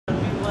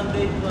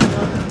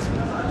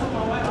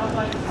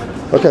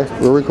Okay,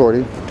 we're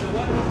recording.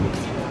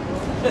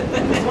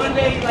 One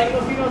day, like,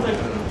 if you know,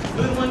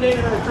 like, one day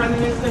that I'm trying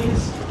to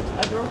things,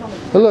 I drove on the.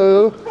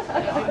 Hello.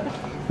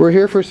 We're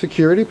here for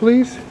security,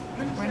 please.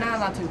 We're not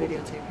allowed to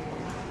videotape here.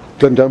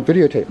 Then don't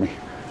videotape me.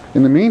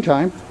 In the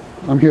meantime,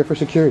 I'm here for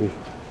security.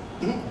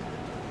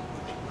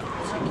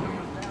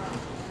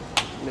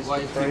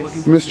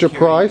 Mr.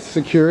 Price,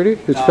 security.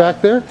 It's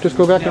back there. Just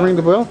go back and ring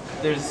the bell.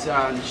 There's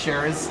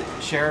sheriffs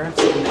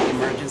in the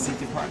emergency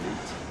department.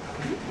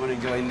 Want to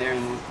go in there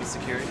and look for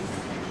security?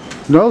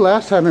 No,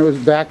 last time it was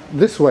back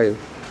this way.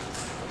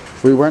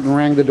 We went and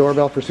rang the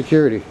doorbell for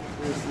security.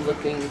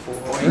 Looking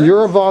for.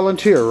 You're a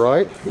volunteer,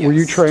 right? Yes. Were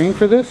you trained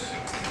for this?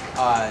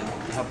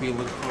 Help you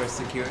look for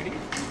security?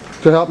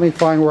 To help me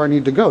find where I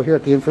need to go here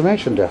at the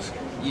information desk.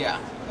 Yeah.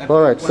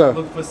 All right, so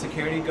look for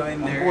security, go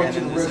in there, and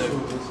then there's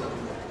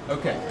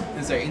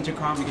an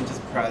intercom. You can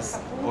just press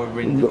or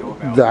ring the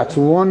doorbell. that's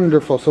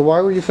wonderful. So why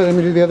were you sending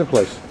me to the other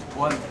place?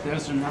 Well,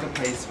 there's another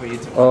place for you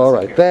to. All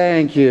right,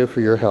 thank you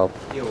for your help.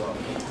 You're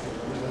welcome.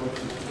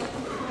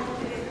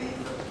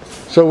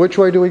 So which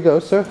way do we go,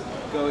 sir?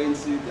 Go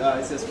into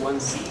it says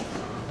 1C.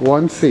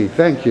 1C,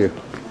 thank you.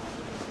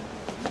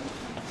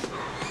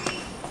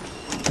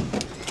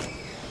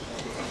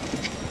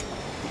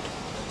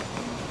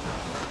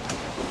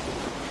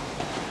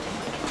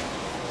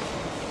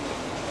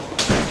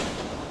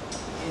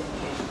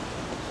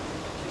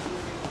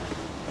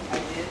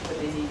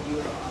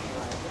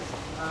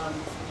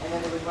 And then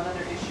there was one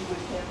other issue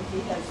with him. He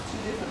has 2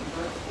 different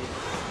birthdays.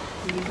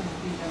 2 different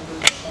team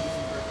members, 2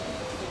 different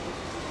birthdays.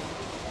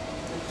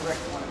 The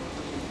correct one.